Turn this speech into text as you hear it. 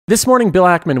This morning, Bill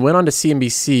Ackman went on to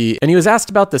CNBC and he was asked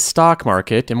about the stock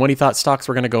market and when he thought stocks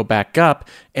were going to go back up,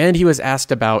 and he was asked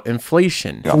about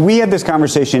inflation. We had this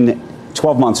conversation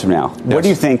 12 months from now. What do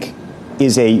you think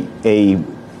is a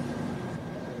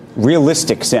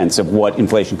realistic sense of what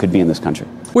inflation could be in this country?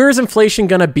 Where is inflation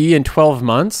going to be in 12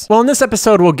 months? Well, in this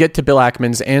episode, we'll get to Bill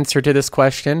Ackman's answer to this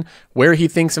question, where he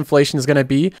thinks inflation is going to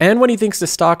be, and when he thinks the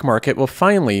stock market will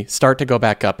finally start to go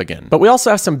back up again. But we also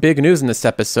have some big news in this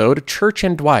episode. Church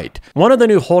 & Dwight, one of the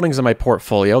new holdings in my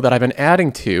portfolio that I've been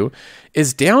adding to,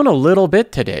 is down a little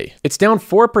bit today. It's down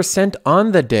 4%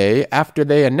 on the day after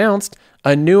they announced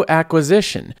a new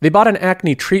acquisition. They bought an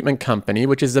acne treatment company,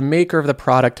 which is the maker of the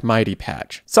product Mighty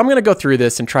Patch. So I'm going to go through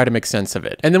this and try to make sense of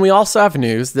it. And then we also have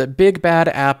news that Big Bad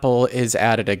Apple is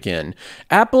at it again.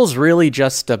 Apple's really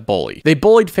just a bully. They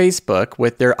bullied Facebook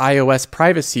with their iOS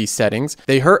privacy settings.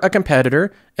 They hurt a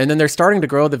competitor, and then they're starting to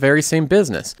grow the very same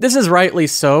business. This is rightly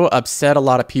so upset a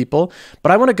lot of people,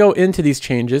 but I want to go into these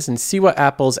changes and see what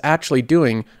Apple's actually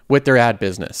doing with their ad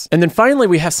business. And then finally,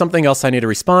 we have something else I need to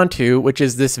respond to, which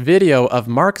is this video of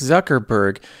Mark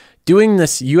Zuckerberg doing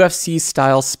this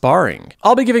UFC-style sparring.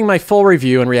 I'll be giving my full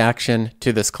review and reaction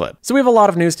to this clip. So we have a lot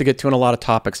of news to get to and a lot of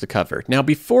topics to cover. Now,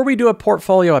 before we do a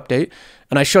portfolio update,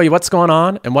 and I show you what's going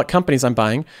on and what companies I'm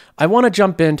buying, I want to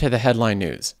jump into the headline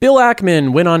news. Bill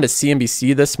Ackman went on to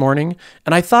CNBC this morning,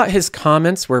 and I thought his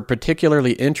comments were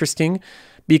particularly interesting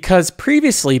because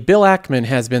previously Bill Ackman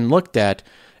has been looked at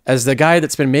as the guy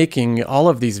that's been making all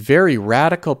of these very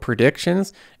radical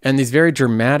predictions and these very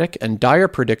dramatic and dire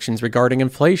predictions regarding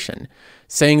inflation,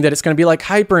 saying that it's going to be like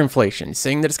hyperinflation,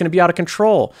 saying that it's going to be out of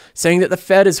control, saying that the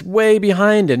Fed is way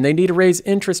behind and they need to raise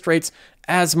interest rates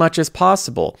as much as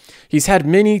possible. He's had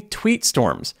many tweet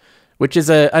storms, which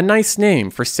is a nice name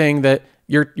for saying that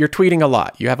you're tweeting a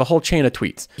lot. You have a whole chain of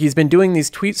tweets. He's been doing these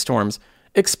tweet storms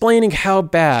explaining how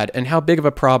bad and how big of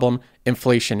a problem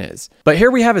inflation is. But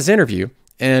here we have his interview,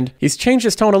 and he's changed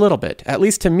his tone a little bit. At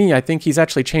least to me, I think he's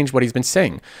actually changed what he's been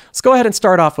saying. Let's go ahead and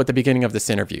start off with the beginning of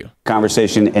this interview.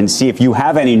 Conversation and see if you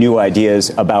have any new ideas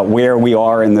about where we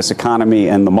are in this economy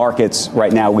and the markets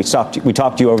right now. We talked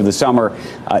to you over the summer.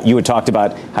 You had talked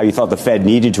about how you thought the Fed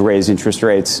needed to raise interest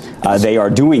rates. They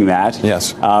are doing that.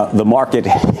 Yes. The market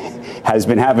has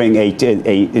been having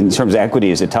in terms of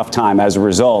equities, a tough time as a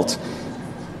result.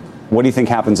 What do you think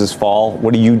happens this fall?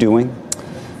 What are you doing?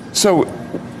 So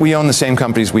we own the same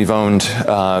companies we've owned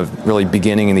really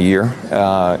beginning in the year,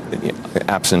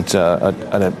 absent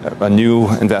a new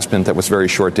investment that was very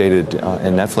short-dated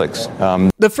in Netflix.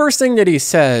 The first thing that he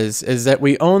says is that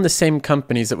we own the same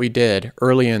companies that we did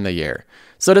early in the year.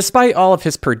 So despite all of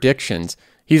his predictions,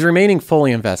 he's remaining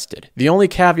fully invested. The only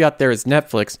caveat there is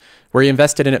Netflix, where he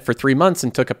invested in it for 3 months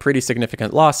and took a pretty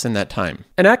significant loss in that time.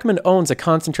 And Ackman owns a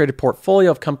concentrated portfolio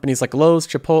of companies like Lowe's,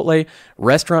 Chipotle,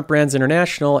 Restaurant Brands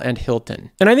International, and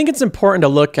Hilton. And I think it's important to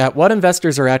look at what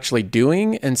investors are actually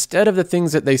doing instead of the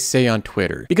things that they say on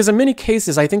Twitter. Because in many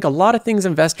cases, I think a lot of things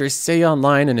investors say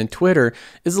online and in Twitter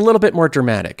is a little bit more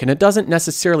dramatic, and it doesn't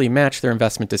necessarily match their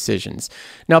investment decisions.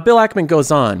 Now, Bill Ackman goes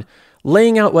on,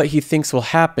 laying out what he thinks will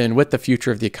happen with the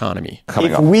future of the economy.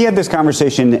 If we had this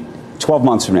conversation 12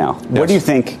 months from now, what do you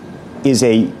think is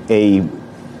a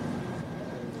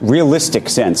realistic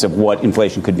sense of what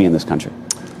inflation could be in this country?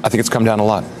 I think it's come down a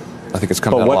lot. A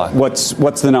lot.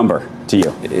 What's the number to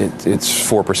you? It's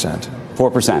 4%.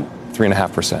 4%.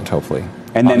 3.5%, hopefully.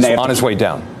 And then on its way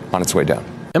down. On its way down.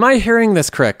 Am I hearing this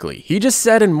correctly? He just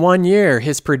said in 1 year,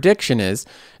 his prediction is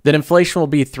that inflation will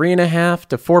be 3.5%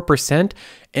 to 4%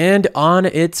 and on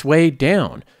its way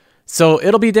down. So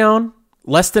it'll be down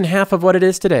less than half of what it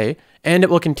is today, and it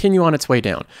will continue on its way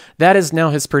down. That is now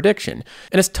his prediction.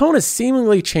 And his tone has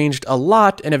seemingly changed a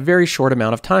lot in a very short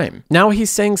amount of time. Now he's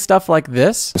saying stuff like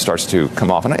this. It starts to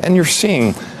come off. And you're seeing,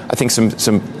 I think,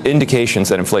 some indications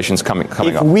that inflation's coming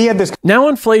up. We had this. Now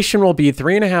inflation will be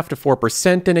 3.5% to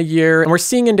 4% in a year, and we're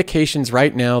seeing indications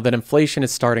right now that inflation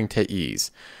is starting to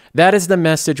ease. That is the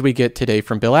message we get today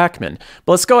from Bill Ackman.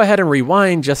 But let's go ahead and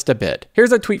rewind just a bit.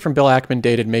 Here's a tweet from Bill Ackman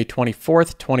dated May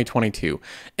 24th, 2022.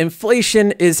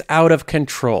 Inflation is out of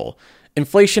control.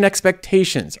 Inflation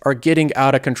expectations are getting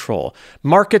out of control.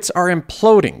 Markets are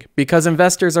imploding because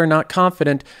investors are not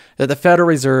confident that the Federal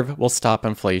Reserve will stop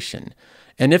inflation.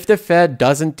 And if the Fed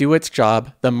doesn't do its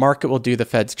job, the market will do the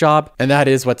Fed's job, and that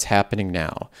is what's happening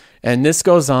now. And this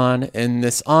goes on in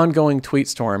this ongoing tweet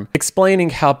storm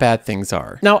explaining how bad things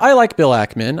are. Now, I like Bill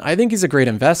Ackman. I think he's a great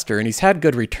investor and he's had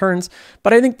good returns,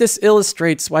 but I think this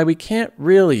illustrates why we can't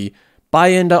really buy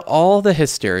into all the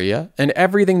hysteria and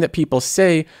everything that people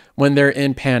say when they're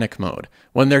in panic mode.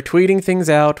 When they're tweeting things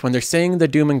out, when they're saying the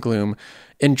doom and gloom,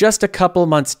 In just a couple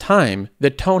months' time,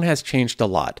 the tone has changed a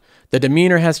lot. The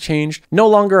demeanor has changed. No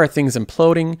longer are things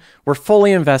imploding. We're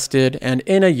fully invested, and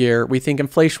in a year, we think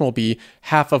inflation will be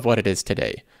half of what it is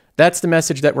today. That's the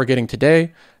message that we're getting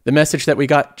today. The message that we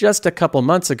got just a couple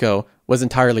months ago was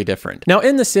entirely different. Now,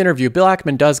 in this interview, Bill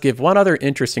Ackman does give one other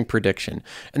interesting prediction,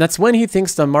 and that's when he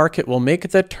thinks the market will make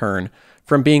the turn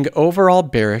from being overall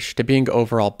bearish to being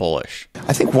overall bullish.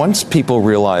 I think once people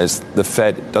realize the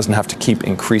Fed doesn't have to keep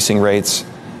increasing rates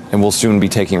and will soon be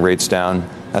taking rates down,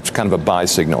 that's kind of a buy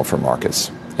signal for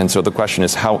markets. And so the question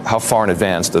is, how far in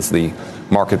advance does the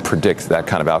market predict that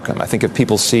kind of outcome? I think if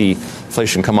people see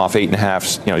inflation come off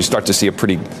 8.5, you start to see a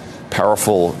pretty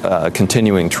powerful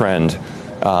continuing trend,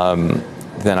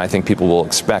 then I think people will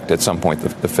expect at some point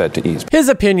the Fed to ease. His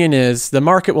opinion is the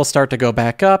market will start to go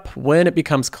back up when it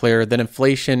becomes clear that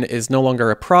inflation is no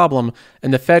longer a problem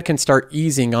and the Fed can start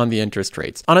easing on the interest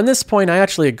rates. And on this point, I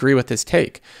actually agree with his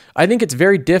take. I think it's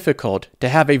very difficult to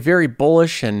have a very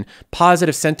bullish and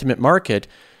positive sentiment market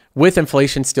with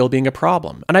inflation still being a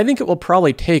problem. And I think it will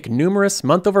probably take numerous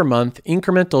month-over-month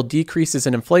incremental decreases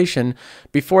in inflation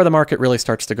before the market really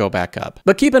starts to go back up.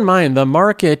 But keep in mind, the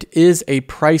market is a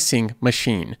pricing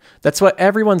machine. That's what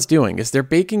everyone's doing, is they're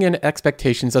baking in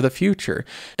expectations of the future.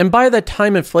 And by the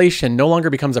time inflation no longer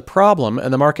becomes a problem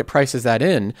and the market prices that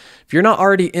in, if you're not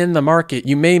already in the market,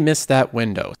 you may miss that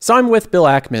window. So I'm with Bill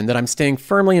Ackman that I'm staying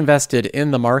firmly invested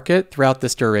in the market throughout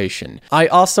this duration. I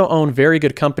also own very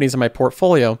good companies in my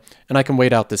portfolio, and I can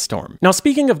wait out this storm. Now,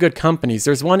 speaking of good companies,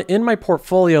 there's one in my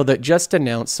portfolio that just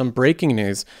announced some breaking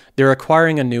news. They're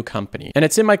acquiring a new company, and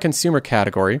it's in my consumer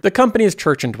category. The company is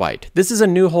Church & Dwight. This is a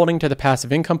new holding to the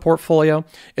passive income portfolio.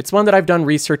 It's one that I've done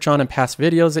research on in past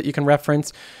videos that you can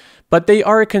reference. But they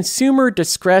are a consumer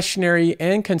discretionary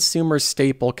and consumer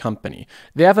staple company.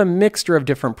 They have a mixture of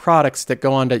different products that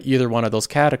go onto either one of those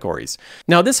categories.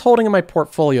 Now, this holding in my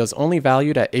portfolio is only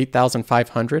valued at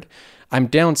 $8,500. I'm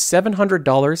down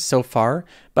 $700 so far,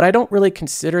 but I don't really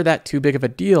consider that too big of a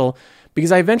deal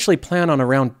because I eventually plan on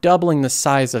around doubling the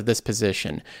size of this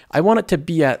position. I want it to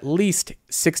be at least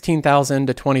 $16,000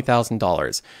 to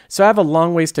 $20,000. So I have a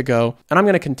long ways to go, and I'm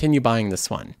going to continue buying this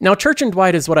one. Now, Church &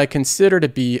 Dwight is what I consider to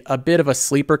be a bit of a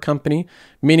sleeper company,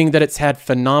 meaning that it's had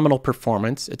phenomenal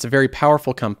performance. It's a very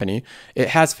powerful company. It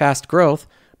has fast growth,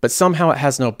 but somehow it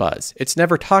has no buzz. It's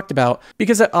never talked about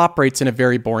because it operates in a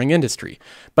very boring industry.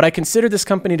 But I consider this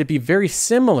company to be very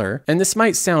similar, and this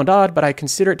might sound odd, but I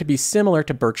consider it to be similar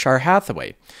to Berkshire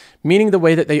Hathaway, meaning the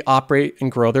way that they operate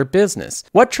and grow their business.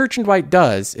 What Church & Dwight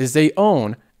does is they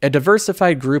own a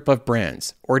diversified group of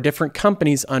brands or different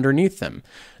companies underneath them.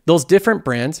 Those different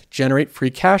brands generate free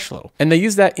cash flow, and they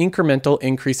use that incremental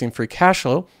increase in free cash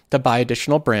flow to buy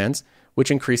additional brands, which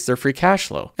increase their free cash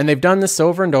flow. And they've done this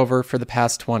over and over for the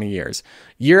past 20 years.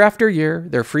 Year after year,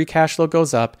 their free cash flow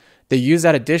goes up. They use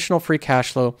that additional free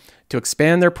cash flow to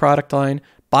expand their product line,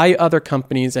 buy other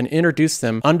companies, and introduce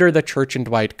them under the Church &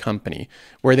 Dwight company,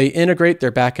 where they integrate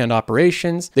their back-end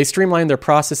operations, they streamline their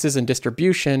processes and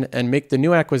distribution, and make the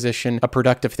new acquisition a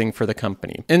productive thing for the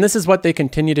company. And this is what they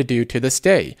continue to do to this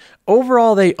day.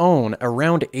 Overall, they own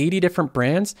around 80 different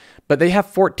brands, but they have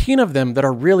 14 of them that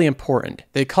are really important.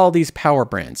 They call these power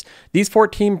brands. These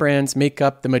 14 brands make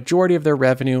up the majority of their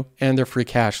revenue and their free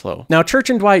cash flow. Now, Church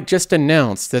 & Dwight just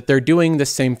announced that they're doing the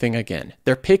same thing again.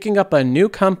 They're picking up a new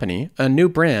company, a new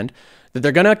brand that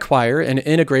they're going to acquire and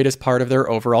integrate as part of their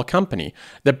overall company.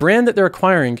 The brand that they're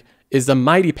acquiring is the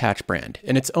Mighty Patch brand,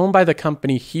 and it's owned by the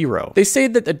company Hero. They say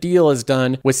that the deal is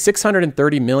done with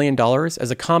 $630 million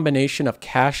as a combination of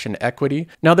cash and equity.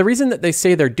 Now, the reason that they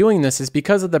say they're doing this is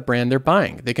because of the brand they're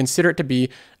buying. They consider it to be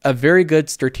a very good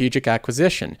strategic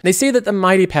acquisition. They say that the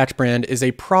Mighty Patch brand is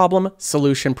a problem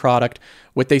solution product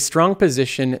with a strong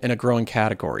position in a growing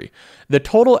category. The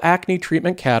total acne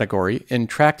treatment category in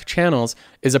tracked channels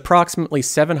is approximately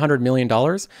 $700 million.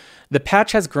 The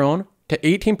patch has grown to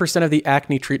 18% of the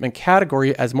acne treatment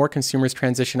category as more consumers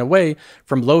transition away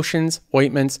from lotions,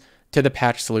 ointments, to the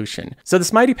patch solution. So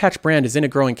this Mighty Patch brand is in a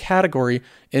growing category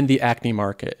in the acne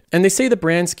market. And they say the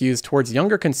brand skews towards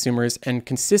younger consumers and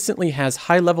consistently has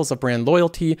high levels of brand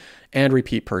loyalty and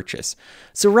repeat purchase.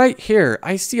 So right here,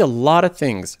 I see a lot of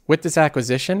things with this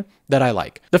acquisition that I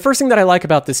like. The first thing that I like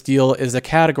about this deal is the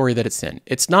category that it's in.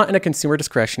 It's not in a consumer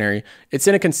discretionary, it's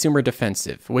in a consumer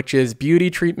defensive, which is beauty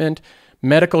treatment,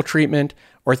 medical treatment,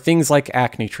 or things like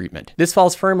acne treatment. This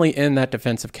falls firmly in that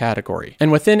defensive category.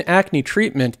 And within acne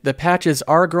treatment, the patches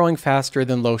are growing faster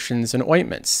than lotions and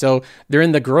ointments, so they're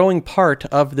in the growing part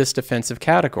of this defensive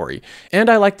category. And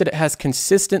I like that it has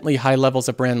consistently high levels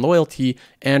of brand loyalty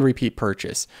and repeat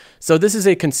purchase. So this is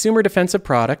a consumer defensive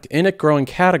product in a growing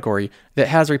category that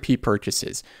has repeat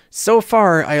purchases. So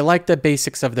far, I like the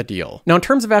basics of the deal. Now, in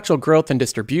terms of actual growth and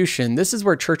distribution, this is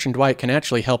where Church & Dwight can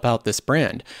actually help out this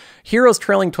brand. Hero's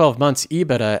trailing 12 months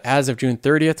EBITDA as of June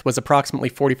 30th was approximately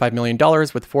 $45 million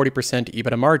with 40%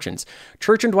 EBITDA margins.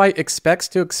 Church & Dwight expects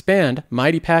to expand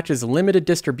Mighty Patch's limited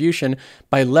distribution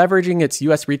by leveraging its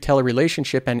U.S. retailer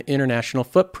relationship and international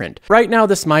footprint. Right now,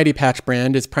 this Mighty Patch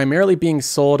brand is primarily being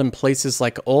sold in places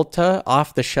like Ulta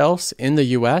off the shelves in the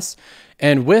U.S.,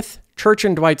 and with Church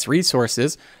 & Dwight's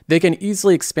resources, they can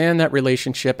easily expand that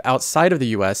relationship outside of the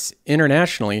US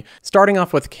internationally, starting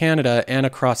off with Canada and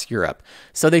across Europe.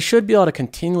 So they should be able to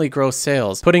continually grow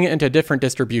sales, putting it into different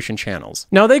distribution channels.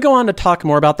 Now, they go on to talk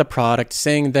more about the product,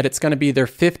 saying that it's going to be their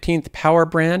 15th power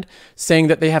brand, saying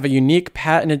that they have a unique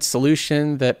patented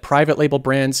solution that private label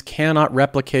brands cannot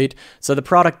replicate. So the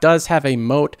product does have a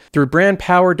moat through brand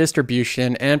power,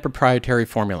 distribution, and proprietary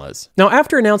formulas. Now,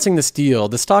 after announcing this deal,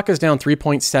 the stock is down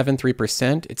 3.73%.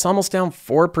 It's almost down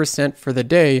 4% for the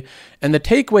day, and the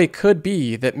takeaway could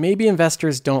be that maybe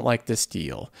investors don't like this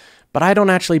deal. But I don't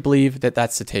actually believe that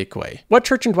that's the takeaway. What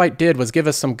Church & Dwight did was give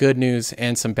us some good news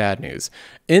and some bad news.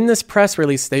 In this press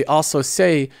release, they also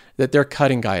say that they're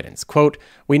cutting guidance. Quote,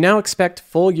 "We now expect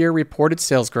full year reported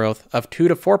sales growth of 2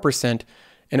 to 4%,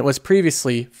 and it was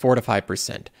previously 4 to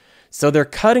 5%. So they're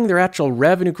cutting their actual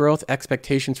revenue growth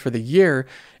expectations for the year,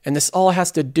 and this all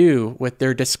has to do with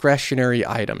their discretionary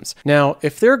items. Now,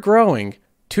 if they're growing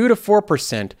 2 to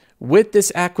 4% with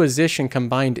this acquisition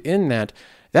combined in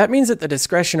that means that the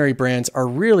discretionary brands are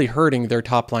really hurting their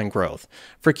top line growth.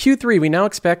 For Q3, we now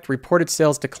expect reported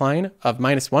sales decline of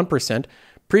 -1%,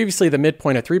 previously the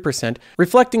midpoint of 3%,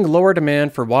 reflecting lower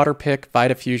demand for Waterpik,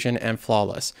 Vitafusion, and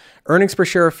Flawless. Earnings per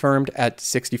share affirmed at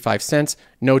 65 cents,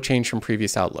 no change from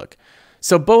previous outlook.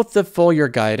 So both the full year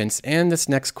guidance and this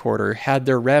next quarter had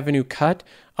their revenue cut,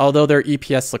 although their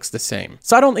EPS looks the same.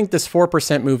 So I don't think this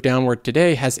 4% move downward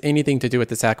today has anything to do with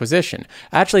this acquisition.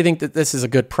 I actually think that this is a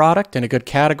good product and a good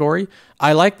category.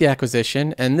 I like the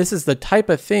acquisition, and this is the type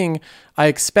of thing I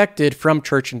expected from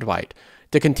Church & Dwight,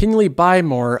 to continually buy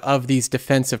more of these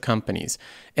defensive companies.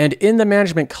 And in the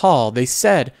management call, they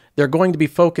said they're going to be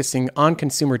focusing on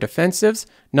consumer defensives,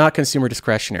 not consumer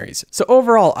discretionaries. So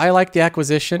overall, I like the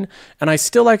acquisition, and I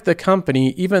still like the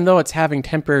company, even though it's having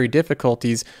temporary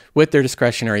difficulties with their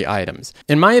discretionary items.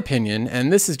 In my opinion,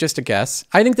 and this is just a guess,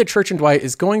 I think that Church & Dwight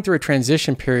is going through a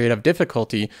transition period of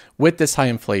difficulty with this high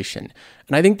inflation.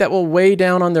 And I think that will weigh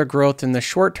down on their growth in the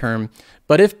short term.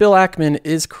 But if Bill Ackman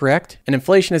is correct and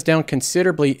inflation is down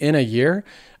considerably in a year,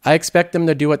 I expect them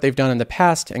to do what they've done in the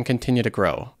past and continue to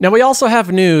grow. Now, we also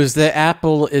have news that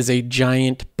Apple is a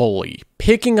giant bully,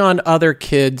 picking on other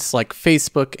kids like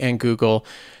Facebook and Google.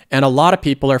 And a lot of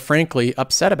people are frankly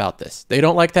upset about this. They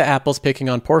don't like that Apple's picking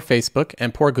on poor Facebook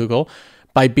and poor Google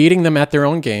by beating them at their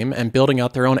own game and building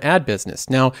out their own ad business.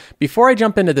 Now, before I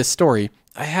jump into this story,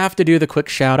 I have to do the quick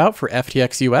shout out for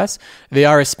FTX US. They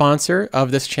are a sponsor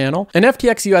of this channel. And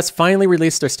FTX US finally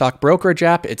released their stock brokerage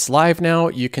app. It's live now.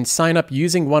 You can sign up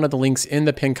using one of the links in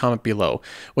the pinned comment below.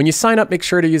 When you sign up, make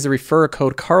sure to use the referral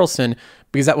code Carlson,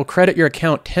 because that will credit your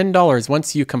account $10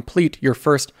 once you complete your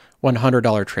first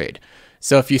 $100 trade.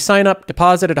 So if you sign up,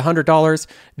 deposit at $100,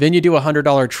 then you do a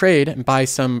 $100 trade and buy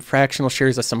some fractional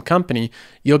shares of some company,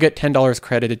 you'll get $10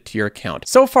 credited to your account.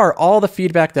 So far, all the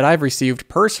feedback that I've received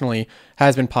personally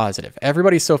has been positive.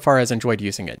 Everybody so far has enjoyed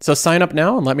using it. So sign up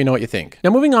now and let me know what you think.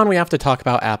 Now, moving on, we have to talk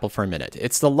about Apple for a minute.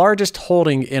 It's the largest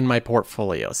holding in my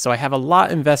portfolio, so I have a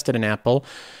lot invested in Apple.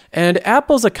 And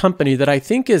Apple's a company that I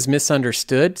think is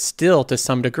misunderstood still to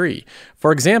some degree.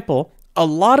 For example, a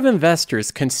lot of investors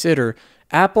consider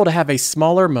Apple to have a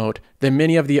smaller moat than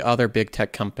many of the other big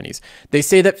tech companies. They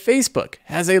say that Facebook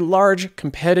has a large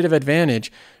competitive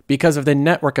advantage because of the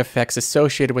network effects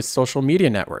associated with social media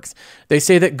networks. They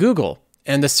say that Google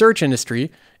and the search industry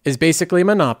is basically a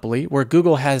monopoly where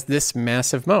Google has this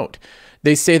massive moat.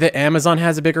 They say that Amazon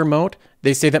has a bigger moat.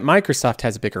 They say that Microsoft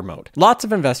has a bigger moat. Lots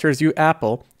of investors view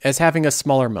Apple as having a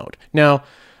smaller moat. Now,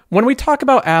 when we talk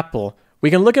about Apple, we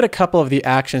can look at a couple of the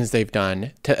actions they've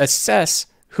done to assess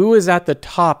who is at the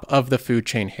top of the food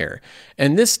chain here.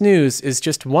 And this news is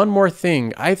just one more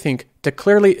thing, I think, to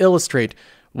clearly illustrate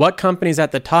what companies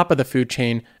at the top of the food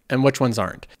chain and which ones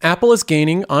aren't. Apple is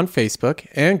gaining on Facebook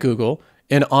and Google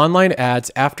in online ads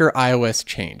after iOS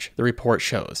change, the report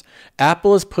shows.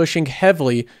 Apple is pushing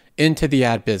heavily into the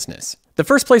ad business. The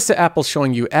first place that Apple's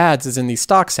showing you ads is in the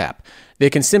Stocks app.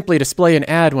 They can simply display an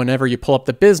ad whenever you pull up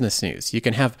the business news. You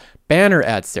can have banner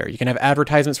ads there. You can have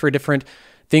advertisements for different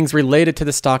things related to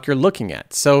the stock you're looking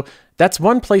at. So that's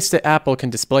one place that Apple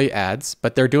can display ads,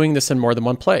 but they're doing this in more than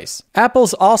one place.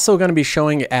 Apple's also going to be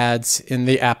showing ads in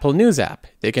the Apple News app.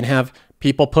 They can have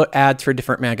people put ads for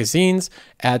different magazines,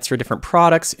 ads for different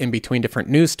products in between different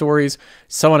news stories,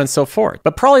 so on and so forth.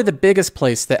 But probably the biggest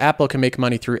place that Apple can make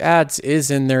money through ads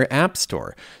is in their App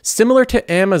Store. Similar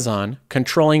to Amazon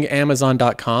controlling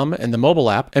Amazon.com and the mobile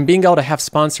app and being able to have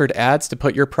sponsored ads to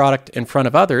put your product in front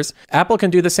of others, Apple can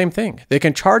do the same thing. They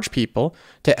can charge people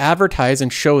to advertise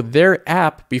and show their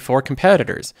app before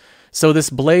competitors. So this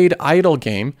Blade Idle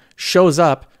game shows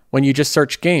up when you just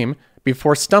search game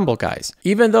before Stumble Guys,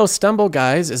 even though Stumble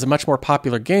Guys is a much more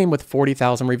popular game with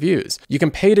 40,000 reviews. You can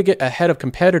pay to get ahead of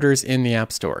competitors in the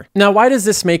App Store. Now, why does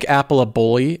this make Apple a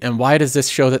bully, and why does this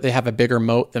show that they have a bigger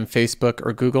moat than Facebook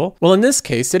or Google? Well, in this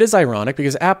case, it is ironic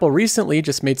because Apple recently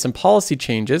just made some policy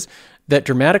changes that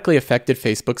dramatically affected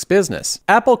Facebook's business.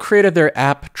 Apple created their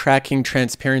app tracking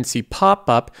transparency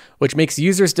pop-up, which makes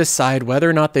users decide whether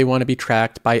or not they want to be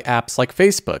tracked by apps like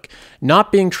Facebook.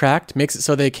 Not being tracked makes it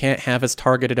so they can't have as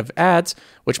targeted of ads,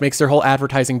 which makes their whole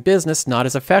advertising business not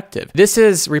as effective. This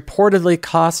has reportedly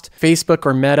cost Facebook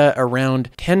or Meta around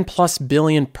 10 plus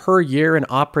billion per year in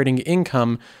operating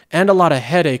income and a lot of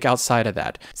headache outside of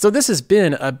that. So this has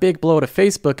been a big blow to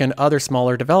Facebook and other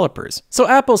smaller developers. So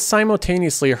Apple's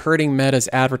simultaneously hurting Meta's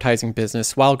advertising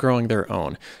business while growing their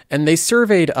own. And they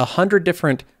surveyed 100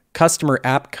 different customer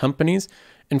app companies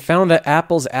and found that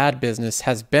Apple's ad business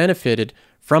has benefited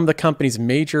from the company's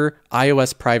major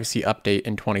iOS privacy update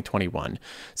in 2021.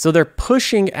 So they're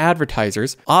pushing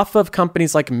advertisers off of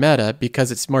companies like Meta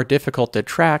because it's more difficult to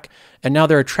track, and now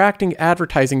they're attracting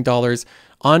advertising dollars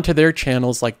onto their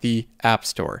channels like the App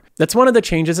Store. That's one of the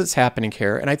changes that's happening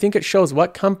here, and I think it shows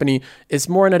what company is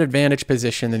more in an advantage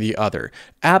position than the other.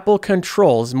 Apple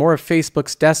controls more of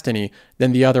Facebook's destiny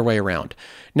than the other way around.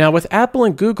 Now, with Apple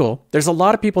and Google, there's a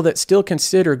lot of people that still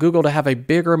consider Google to have a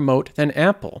bigger moat than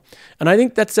Apple. And I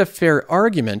think that's a fair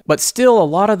argument, but still a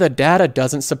lot of the data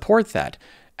doesn't support that.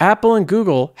 Apple and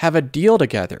Google have a deal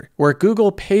together where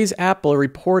Google pays Apple a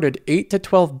reported $8 to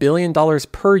 $12 billion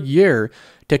per year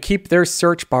to keep their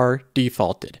search bar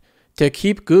defaulted, to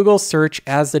keep Google search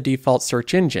as the default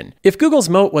search engine. If Google's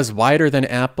moat was wider than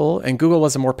Apple and Google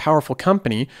was a more powerful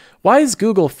company, why is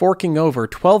Google forking over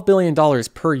 $12 billion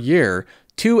per year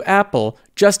to Apple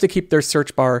just to keep their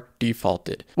search bar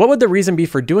defaulted? What would the reason be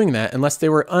for doing that unless they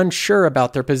were unsure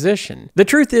about their position? The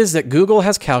truth is that Google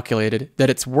has calculated that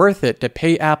it's worth it to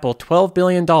pay Apple $12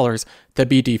 billion to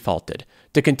be defaulted,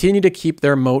 to continue to keep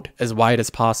their moat as wide as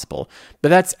possible. But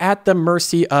that's at the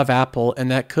mercy of Apple, and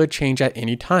that could change at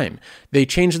any time. They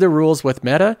changed the rules with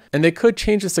Meta, and they could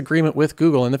change this agreement with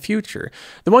Google in the future.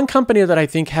 The one company that I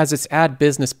think has its ad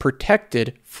business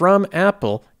protected from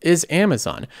Apple is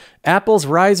Amazon. Apple's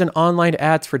rise in online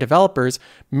ads for developers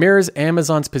mirrors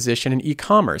Amazon's position in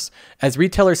e-commerce, as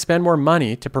retailers spend more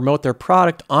money to promote their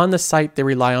product on the site they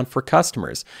rely on for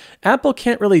customers. Apple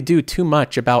can't really do too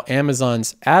much about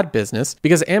Amazon's ad business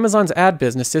because Amazon's ad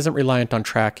business isn't reliant on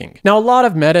tracking. Now, a lot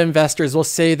of Meta investors will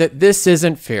say that this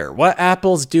isn't fair. What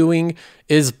Apple's doing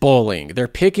is bullying. They're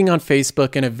picking on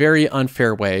Facebook in a very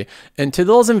unfair way. And to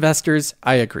those investors,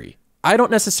 I agree. I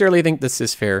don't necessarily think this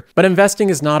is fair, but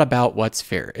investing is not about what's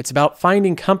fair. It's about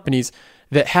finding companies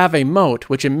that have a moat,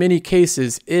 which in many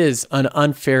cases is an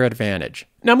unfair advantage.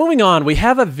 Now, moving on, we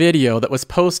have a video that was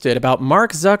posted about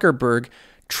Mark Zuckerberg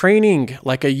training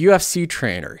like a UFC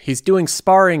trainer. He's doing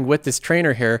sparring with this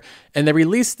trainer here, and they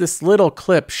released this little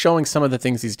clip showing some of the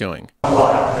things he's doing.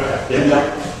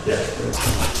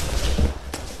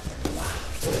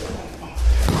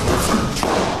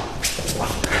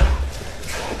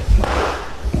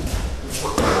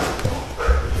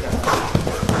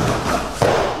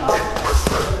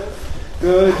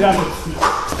 Good job.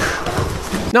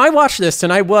 Now, I watched this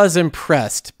and I was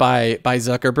impressed by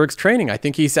Zuckerberg's training. I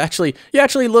think he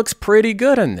actually looks pretty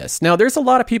good in this. Now, there's a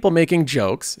lot of people making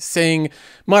jokes saying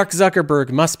Mark Zuckerberg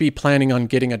must be planning on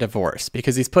getting a divorce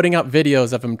because he's putting out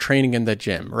videos of him training in the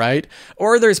gym, right?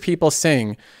 Or there's people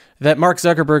saying that Mark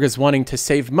Zuckerberg is wanting to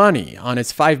save money on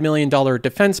his $5 million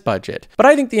defense budget. But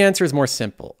I think the answer is more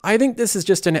simple. I think this is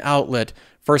just an outlet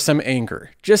for some anger,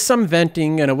 just some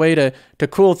venting and a way to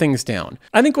cool things down.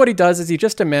 I think what he does is he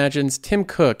just imagines Tim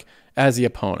Cook as the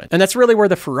opponent. And that's really where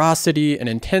the ferocity and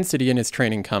intensity in his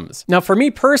training comes. Now, for me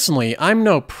personally, I'm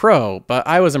no pro, but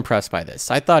I was impressed by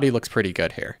this. I thought he looks pretty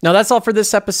good here. Now, that's all for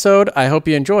this episode. I hope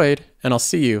you enjoyed, and I'll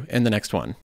see you in the next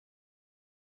one.